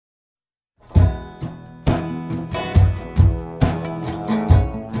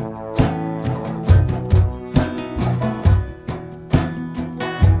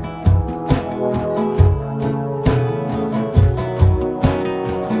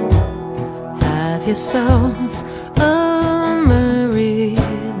Have yourself a merry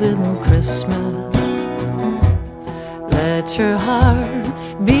little Christmas. Let your heart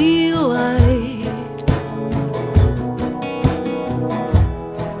be light.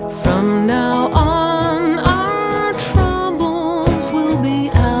 From now on, our troubles will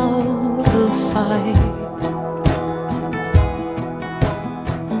be out of sight.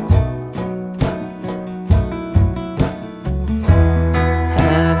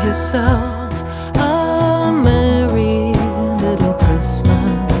 Have yourself a merry little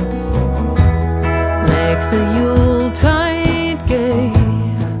Christmas. Make the Yuletide gay.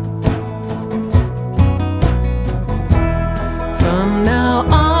 From now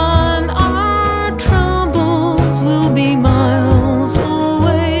on, our troubles will be miles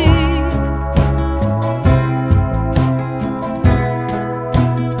away.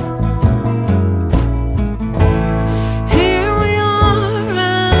 Here we are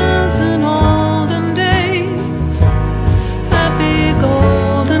as in olden days, happy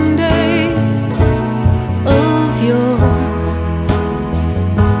golden days of yore.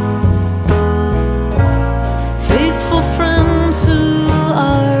 Faithful friends who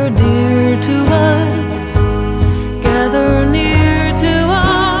are dear to us gather near to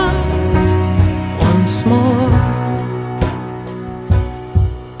us once more.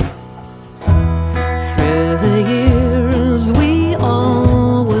 Through the years we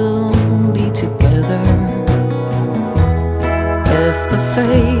all will be together, if the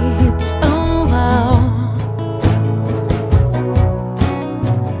fates allow.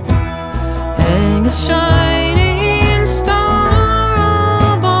 Hang a shining star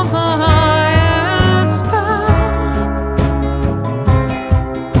above the highest bough,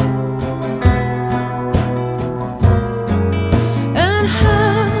 and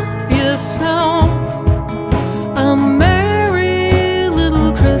have yourself a merry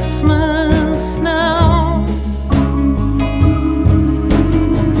little Christmas now.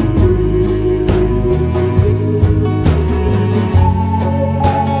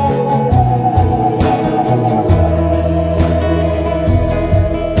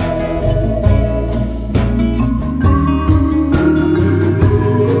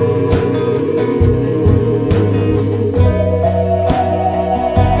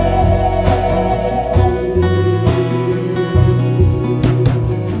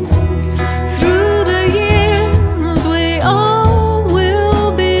 Through the years we all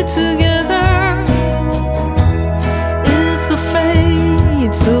will be together, if the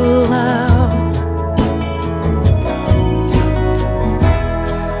fates allow.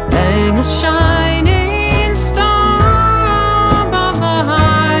 Hang a shining star above the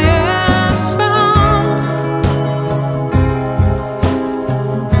highest bough,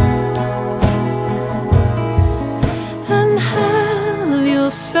 and have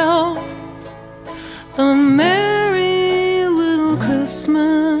yourself